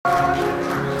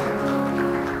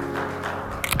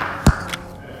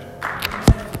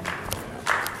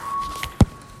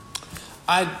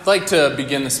I'd like to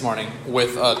begin this morning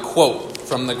with a quote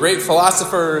from the great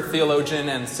philosopher, theologian,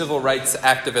 and civil rights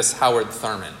activist Howard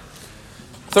Thurman.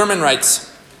 Thurman writes,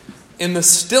 "In the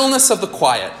stillness of the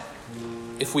quiet,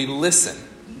 if we listen,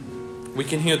 we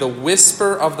can hear the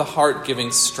whisper of the heart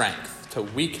giving strength to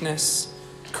weakness,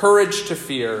 courage to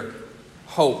fear,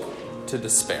 hope to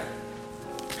despair."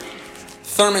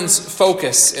 Thurman's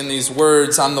focus in these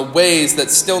words on the ways that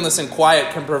stillness and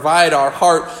quiet can provide our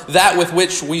heart that with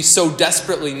which we so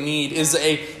desperately need is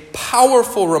a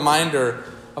powerful reminder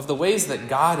of the ways that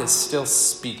God is still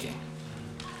speaking.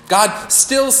 God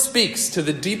still speaks to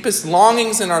the deepest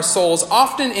longings in our souls,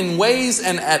 often in ways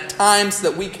and at times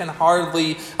that we can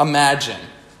hardly imagine.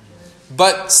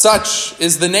 But such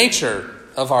is the nature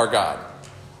of our God.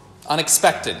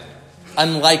 Unexpected,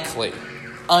 unlikely,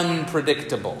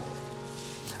 unpredictable.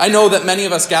 I know that many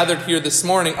of us gathered here this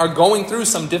morning are going through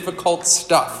some difficult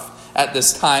stuff at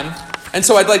this time. And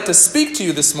so I'd like to speak to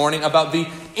you this morning about the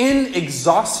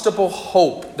inexhaustible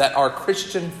hope that our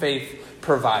Christian faith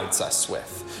provides us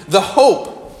with. The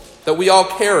hope that we all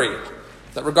carry,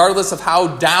 that regardless of how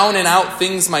down and out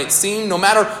things might seem, no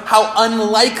matter how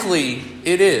unlikely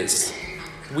it is,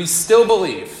 we still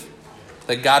believe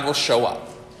that God will show up.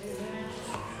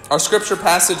 Our scripture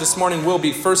passage this morning will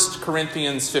be 1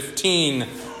 Corinthians 15,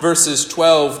 verses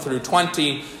 12 through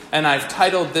 20, and I've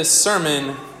titled this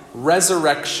sermon,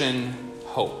 Resurrection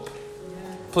Hope.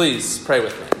 Please pray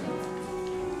with me.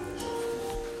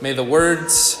 May the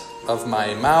words of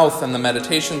my mouth and the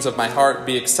meditations of my heart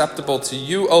be acceptable to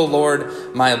you, O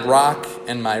Lord, my rock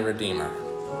and my redeemer.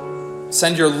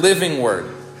 Send your living word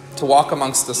to walk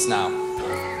amongst us now,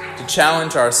 to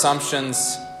challenge our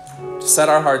assumptions, to set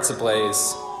our hearts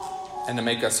ablaze, and to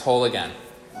make us whole again.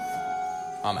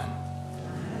 Amen.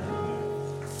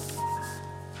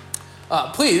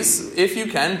 Please, if you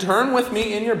can, turn with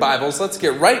me in your Bibles. Let's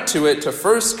get right to it, to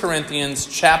 1 Corinthians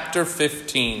chapter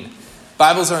 15.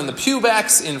 Bibles are in the pew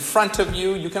backs in front of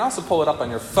you. You can also pull it up on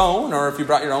your phone, or if you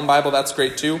brought your own Bible, that's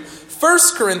great too.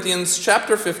 1 Corinthians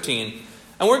chapter 15.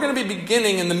 And we're going to be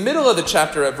beginning in the middle of the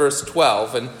chapter at verse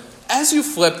 12. And as you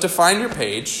flip to find your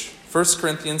page, 1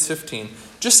 Corinthians 15,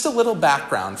 just a little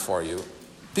background for you.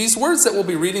 These words that we'll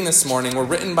be reading this morning were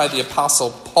written by the Apostle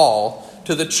Paul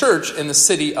to the church in the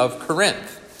city of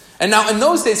Corinth. And now in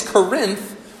those days,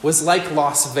 Corinth was like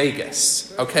Las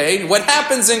Vegas, okay? What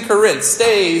happens in Corinth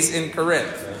stays in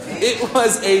Corinth. It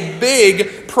was a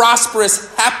big,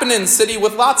 prosperous, happening city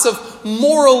with lots of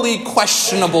morally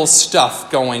questionable stuff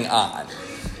going on.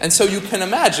 And so you can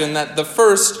imagine that the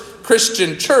first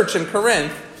Christian church in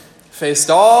Corinth faced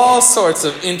all sorts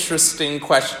of interesting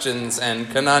questions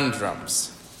and conundrums.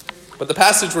 But the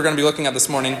passage we're going to be looking at this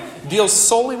morning deals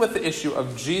solely with the issue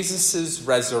of Jesus'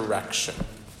 resurrection.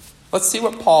 Let's see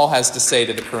what Paul has to say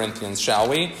to the Corinthians, shall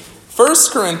we? 1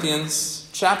 Corinthians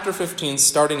chapter 15,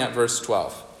 starting at verse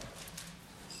 12.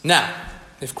 Now,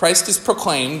 if Christ is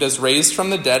proclaimed as raised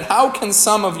from the dead, how can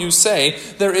some of you say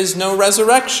there is no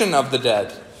resurrection of the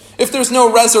dead? If there's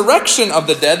no resurrection of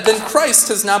the dead, then Christ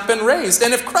has not been raised.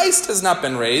 And if Christ has not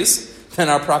been raised, then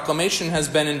our proclamation has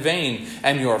been in vain,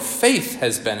 and your faith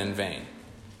has been in vain.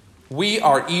 We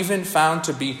are even found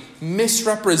to be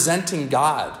misrepresenting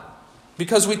God,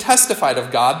 because we testified of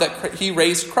God that he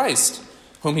raised Christ,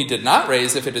 whom he did not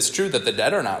raise, if it is true that the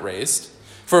dead are not raised.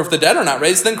 For if the dead are not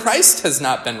raised, then Christ has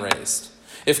not been raised.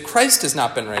 If Christ has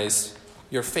not been raised,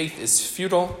 your faith is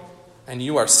futile, and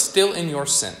you are still in your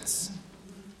sins.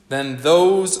 Then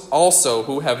those also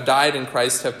who have died in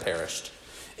Christ have perished.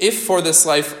 If for this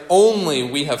life only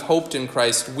we have hoped in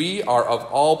Christ, we are of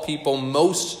all people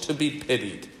most to be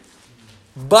pitied.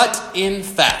 But in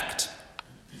fact,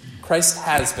 Christ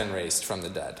has been raised from the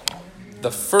dead, the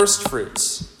first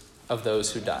fruits of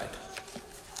those who died.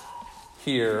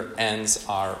 Here ends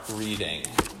our reading.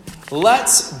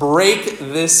 Let's break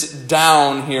this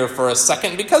down here for a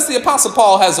second, because the Apostle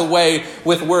Paul has a way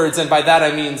with words, and by that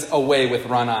I mean a way with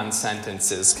run-on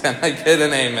sentences. Can I get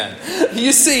an amen?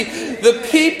 You see, the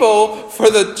people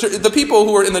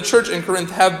who are in the church in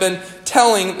Corinth have been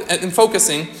telling and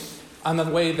focusing on the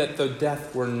way that the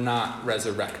dead were not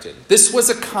resurrected. This was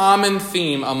a common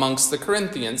theme amongst the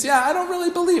Corinthians. Yeah, I don't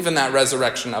really believe in that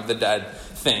resurrection of the dead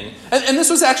thing. And this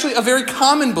was actually a very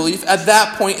common belief at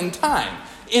that point in time.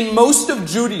 In most of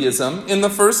Judaism in the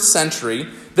first century,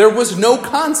 there was no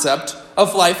concept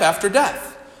of life after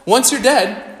death. Once you're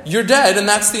dead, and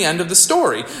that's the end of the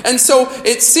story. And so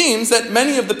it seems that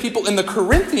many of the people in the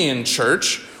Corinthian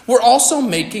church were also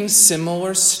making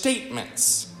similar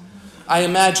statements. I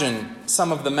imagine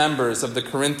some of the members of the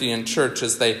Corinthian church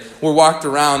as they were walked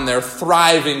around their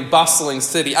thriving, bustling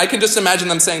city. I can just imagine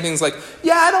them saying things like,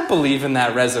 yeah, I don't believe in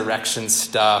that resurrection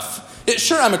stuff.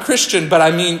 Sure, I'm a Christian, but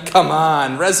I mean, come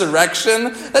on,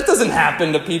 resurrection? That doesn't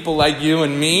happen to people like you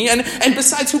and me. And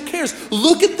besides, who cares?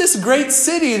 Look at this great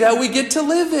city that we get to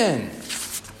live in.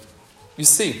 You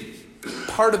see,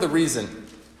 part of the reason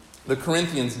the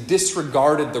Corinthians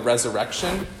disregarded the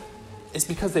resurrection is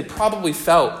because they probably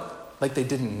felt like they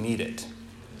didn't need it.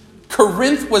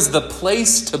 Corinth was the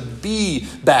place to be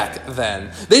back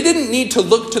then. They didn't need to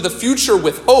look to the future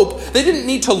with hope. They didn't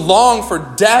need to long for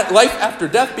life after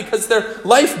death because their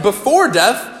life before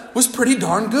death was pretty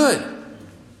darn good.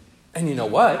 And you know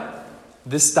what?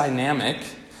 This dynamic,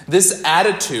 this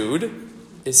attitude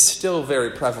is still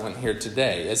very prevalent here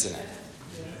today, isn't it?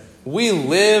 We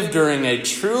live during a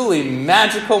truly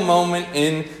magical moment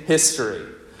in history.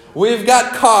 We've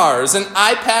got cars and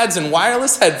iPads and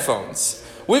wireless headphones.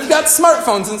 We've got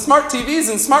smartphones and smart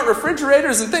TVs and smart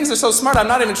refrigerators, and things are so smart I'm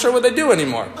not even sure what they do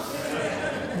anymore.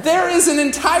 There is an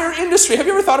entire industry, have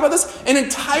you ever thought about this? An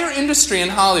entire industry in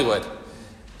Hollywood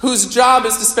whose job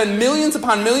is to spend millions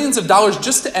upon millions of dollars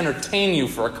just to entertain you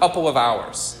for a couple of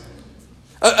hours.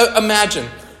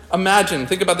 Imagine,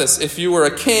 think about this. If you were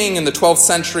a king in the 12th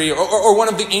century or one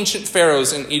of the ancient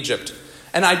pharaohs in Egypt,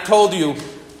 and I told you,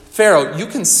 Pharaoh, you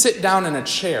can sit down in a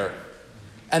chair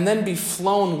and then be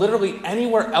flown literally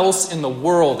anywhere else in the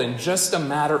world in just a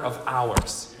matter of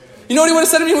hours. You know what he would have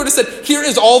said to me? He would have said, here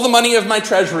is all the money of my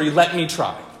treasury, let me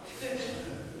try.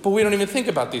 But we don't even think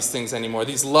about these things anymore,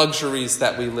 these luxuries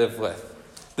that we live with.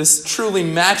 This truly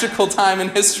magical time in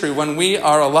history when we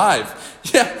are alive.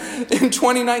 Yeah, in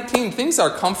 2019, things are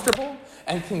comfortable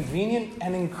and convenient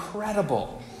and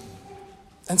incredible.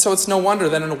 And so it's no wonder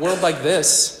that in a world like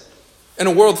this, in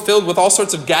a world filled with all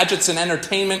sorts of gadgets and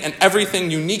entertainment and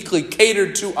everything uniquely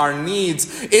catered to our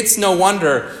needs, it's no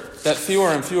wonder that fewer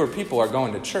and fewer people are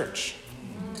going to church.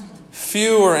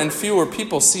 Fewer and fewer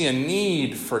people see a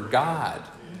need for God.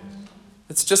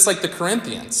 It's just like the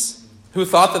Corinthians, who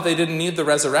thought that they didn't need the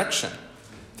resurrection.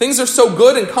 Things are so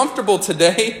good and comfortable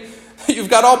today, you've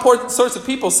got all sorts of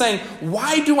people saying,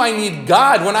 why do I need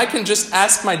God when I can just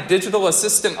ask my digital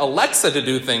assistant Alexa to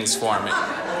do things for me?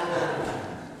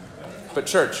 But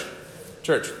church,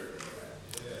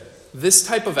 this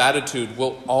type of attitude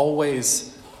will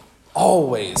always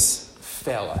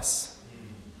fail us.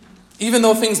 Even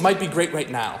though things might be great right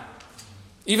now,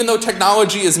 even though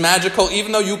technology is magical,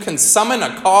 even though you can summon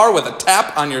a car with a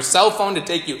tap on your cell phone to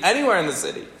take you anywhere in the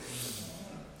city,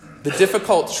 the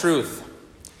difficult,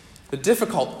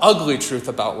 ugly truth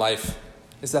about life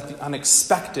is that the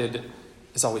unexpected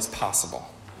is always possible.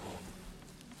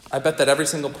 I bet that every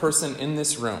single person in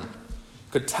this room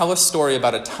could tell a story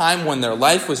about a time when their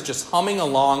life was just humming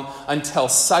along until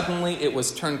suddenly it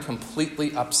was turned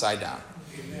completely upside down.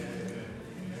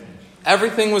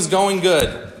 Everything was going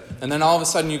good, and then all of a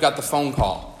sudden you got the phone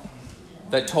call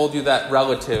that told you that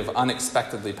relative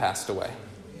unexpectedly passed away.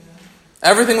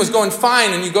 Everything was going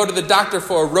fine, and you go to the doctor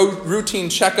for a routine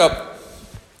checkup,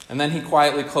 and then he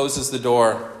quietly closes the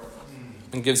door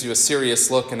and gives you a serious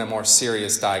look and a more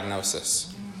serious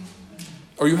diagnosis.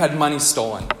 Or you had money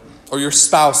stolen, or your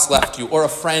spouse left you, or a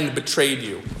friend betrayed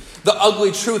you. The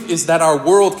ugly truth is that our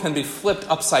world can be flipped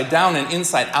upside down and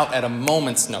inside out at a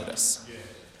moment's notice.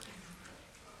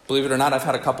 Believe it or not, I've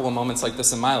had a couple of moments like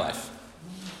this in my life.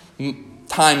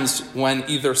 Times when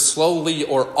either slowly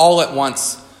or all at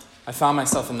once, I found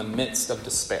myself in the midst of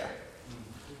despair.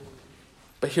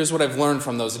 But here's what I've learned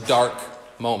from those dark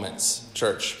moments,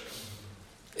 church.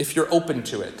 If you're open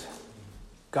to it,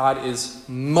 God is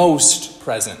most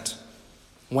present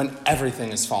when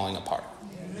everything is falling apart.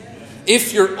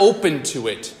 If you're open to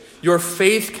it, your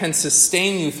faith can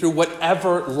sustain you through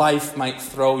whatever life might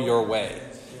throw your way.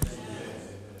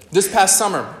 This past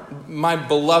summer, my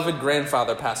beloved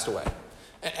grandfather passed away.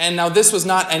 And now this was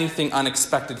not anything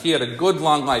unexpected. He had a good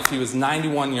long life. He was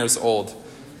 91 years old.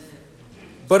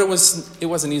 But it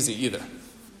wasn't easy either.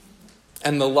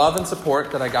 And the love and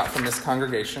support that I got from this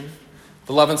congregation,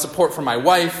 the love and support from my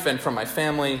wife and from my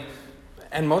family,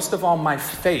 and most of all, my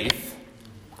faith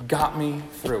got me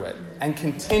through it and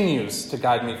continues to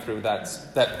guide me through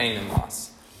that pain and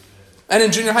loss. And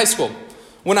in junior high school,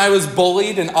 when I was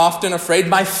bullied and often afraid,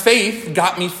 my faith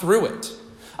got me through it.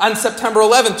 On September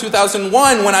 11,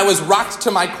 2001, when I was rocked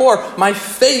to my core, my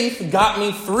faith got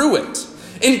me through it.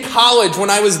 In college, when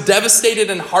I was devastated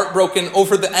and heartbroken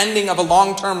over the ending of a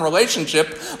long-term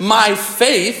relationship, my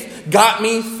faith got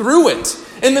me through it.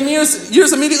 In the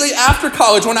years immediately after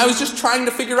college, when I was just trying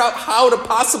to figure out how to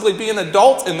possibly be an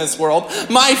adult in this world,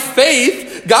 my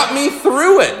faith got me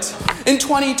through it. In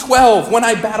 2012, when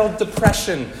I battled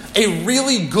depression, a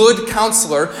really good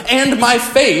counselor and my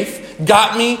faith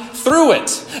got me through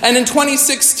it. And in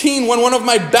 2016, when one of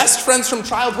my best friends from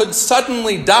childhood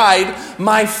suddenly died,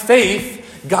 my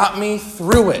faith got me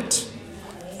through it.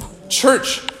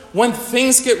 Church, when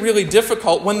things get really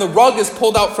difficult, when the rug is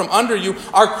pulled out from under you,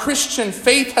 our Christian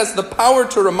faith has the power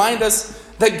to remind us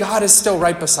that God is still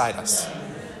right beside us.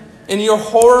 In your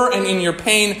horror and in your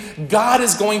pain, God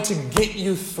is going to get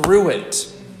you through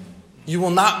it. You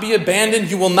will not be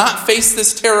abandoned. You will not face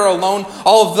this terror alone,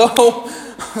 although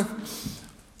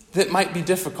that might be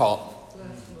difficult.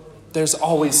 There's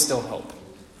always still hope.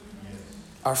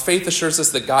 Our faith assures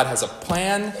us that God has a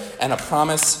plan and a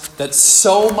promise that's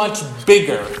so much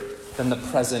bigger than the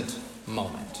present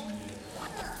moment.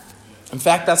 In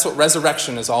fact, that's what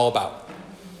resurrection is all about.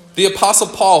 The Apostle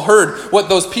Paul heard what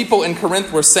those people in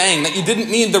Corinth were saying, that you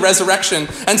didn't need the resurrection.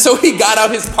 And so he got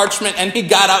out his parchment and he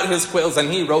got out his quills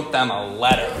and he wrote them a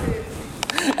letter.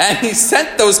 And he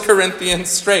sent those Corinthians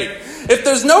straight. If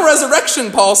there's no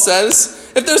resurrection, Paul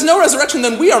says, if there's no resurrection,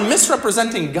 then we are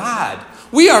misrepresenting God.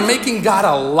 We are making God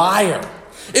a liar.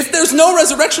 If there's no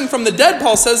resurrection from the dead,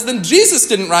 Paul says, then Jesus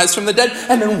didn't rise from the dead.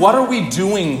 And then what are we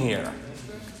doing here?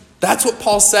 That's what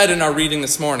Paul said in our reading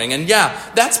this morning. And yeah,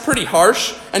 that's pretty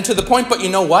harsh and to the point, but you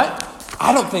know what?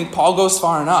 I don't think Paul goes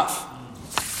far enough.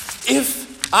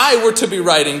 If I were to be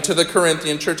writing to the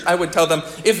Corinthian church, I would tell them,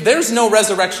 if there's no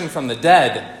resurrection from the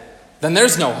dead, then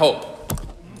there's no hope.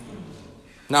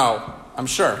 Now, I'm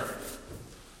sure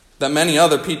that many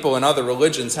other people in other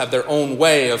religions have their own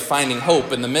way of finding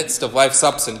hope in the midst of life's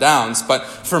ups and downs. But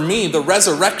for me, the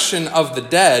resurrection of the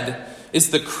dead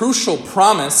is the crucial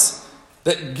promise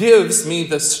that gives me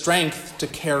the strength to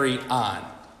carry on.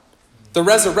 The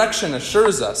resurrection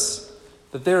assures us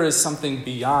that there is something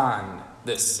beyond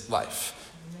this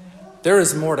life. There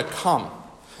is more to come.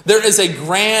 There is a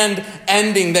grand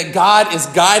ending that God is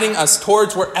guiding us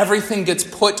towards, where everything gets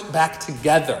put back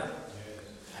together.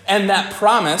 And that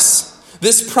promise,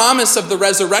 this promise of the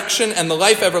resurrection and the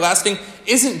life everlasting,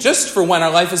 isn't just for when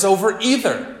our life is over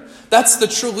either. That's the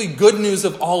truly good news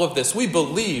of all of this. We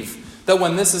believe that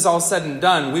when this is all said and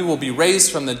done, we will be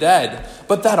raised from the dead.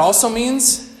 But that also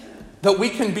means that we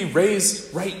can be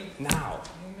raised right now.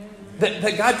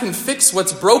 That God can fix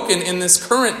what's broken in this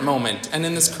current moment and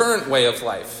in this current way of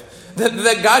life.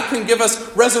 That God can give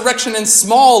us resurrection in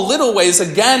small, little ways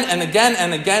again and again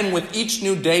and again with each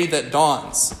new day that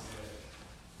dawns.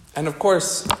 And of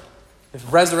course,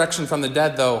 if resurrection from the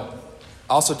dead, though,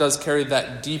 also does carry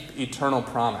that deep, eternal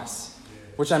promise,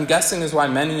 which I'm guessing is why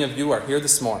many of you are here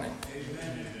this morning.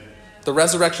 The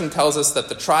resurrection tells us that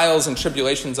the trials and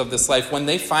tribulations of this life, when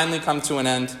they finally come to an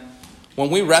end, when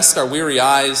we rest our weary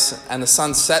eyes and the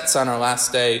sun sets on our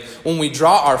last day, when we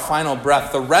draw our final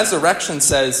breath, the resurrection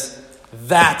says,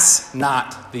 that's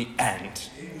not the end.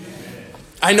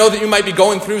 I know that you might be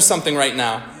going through something right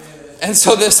now. And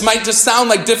so this might just sound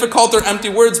like difficult or empty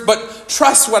words, but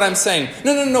trust what I'm saying.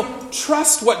 No.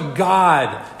 Trust what God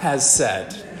has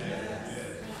said.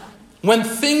 When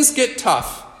things get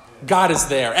tough, God is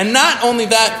there. And not only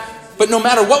that, but no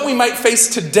matter what we might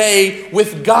face today,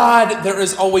 with God, there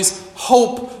is always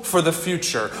hope for the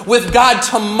future. With God,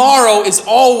 tomorrow is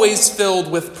always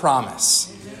filled with promise.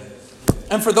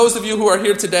 And for those of you who are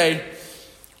here today,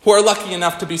 who are lucky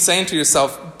enough to be saying to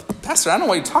yourself, Pastor, I don't know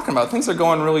what you're talking about. Things are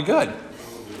going really good.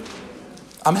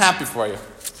 I'm happy for you.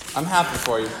 I'm happy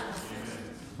for you.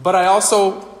 But I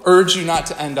also urge you not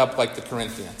to end up like the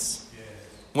Corinthians.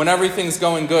 When everything's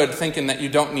going good, thinking that you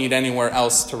don't need anywhere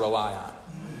else to rely on.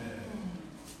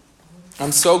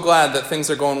 I'm so glad that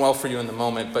things are going well for you in the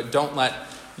moment, but don't let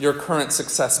your current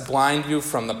success blind you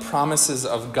from the promises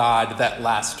of God that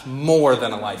last more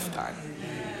than a lifetime.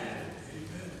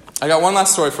 I got one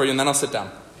last story for you, and then I'll sit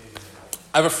down.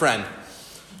 I have a friend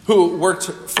who worked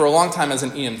for a long time as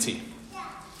an EMT,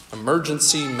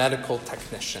 emergency medical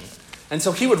technician. And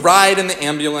so he would ride in the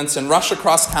ambulance and rush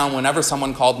across town whenever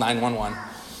someone called 911.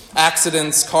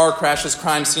 Accidents, car crashes,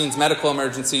 crime scenes, medical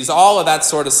emergencies, all of that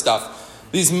sort of stuff.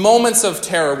 These moments of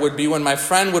terror would be when my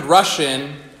friend would rush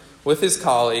in with his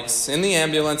colleagues in the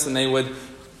ambulance and they would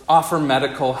offer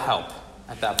medical help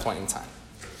at that point in time.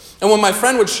 And when my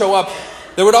friend would show up,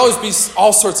 there would always be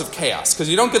all sorts of chaos because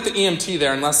you don't get the EMT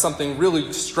there unless something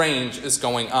really strange is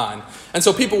going on. And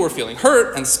so people were feeling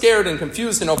hurt and scared and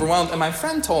confused and overwhelmed. And my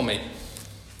friend told me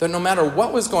that no matter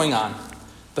what was going on,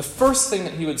 the first thing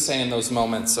that he would say in those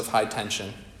moments of high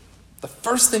tension, the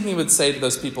first thing he would say to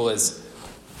those people is,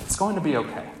 it's going to be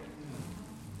okay.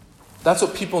 That's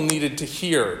what people needed to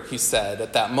hear, he said,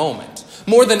 at that moment.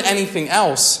 More than anything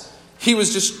else, He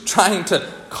was just trying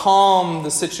to calm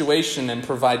the situation and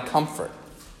provide comfort.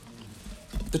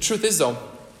 The truth is, though,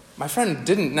 my friend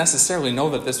didn't necessarily know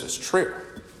that this was true.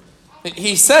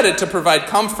 He said it to provide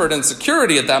comfort and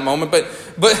security at that moment,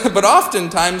 but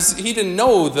oftentimes he didn't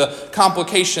know the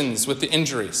complications with the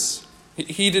injuries.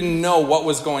 He didn't know what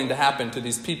was going to happen to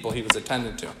these people he was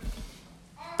attending to.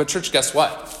 But church, guess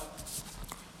what?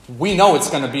 We know it's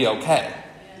going to be okay.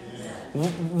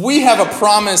 We have a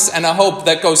promise and a hope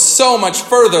that goes so much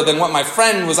further than what my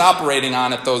friend was operating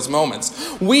on at those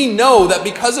moments. We know that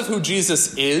because of who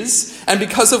Jesus is and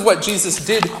because of what Jesus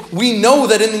did, we know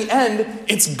that in the end,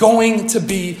 it's going to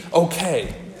be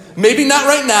okay. Maybe not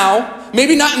right now,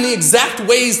 maybe not in the exact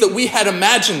ways that we had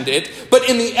imagined it, but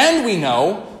in the end we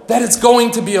know that it's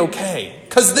going to be okay.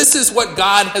 Because this is what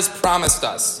God has promised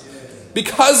us.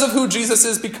 Because of who Jesus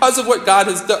is, because of what God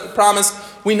has promised,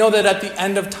 we know that at the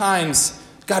end of times,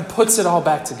 God puts it all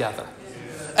back together.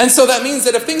 And so that means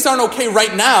that if things aren't okay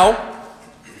right now,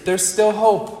 there's still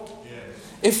hope.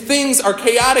 If things are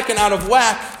chaotic and out of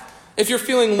whack, if you're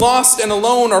feeling lost and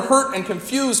alone or hurt and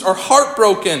confused or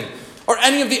heartbroken or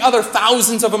any of the other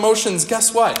thousands of emotions,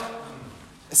 guess what?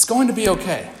 It's going to be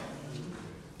okay.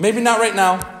 Maybe not right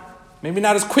now, maybe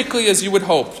not as quickly as you would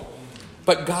hope.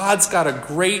 But God's got a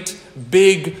great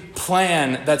big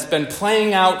plan that's been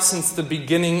playing out since the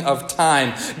beginning of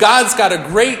time. God's got a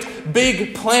great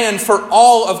big plan for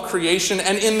all of creation.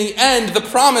 And in the end, the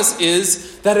promise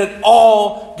is that it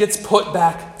all gets put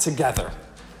back together.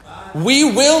 We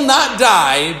will not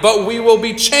die, but we will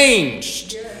be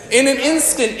changed. In an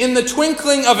instant, in the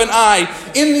twinkling of an eye,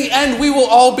 in the end, we will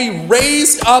all be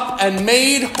raised up and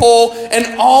made whole,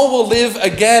 and all will live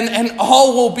again, and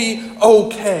all will be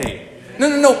okay.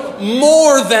 No,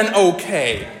 more than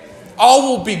okay.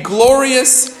 All will be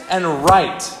glorious and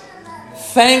right.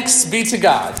 Thanks be to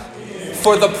God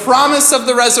for the promise of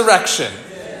the resurrection,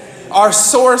 our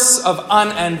source of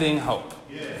unending hope.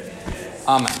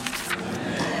 Amen.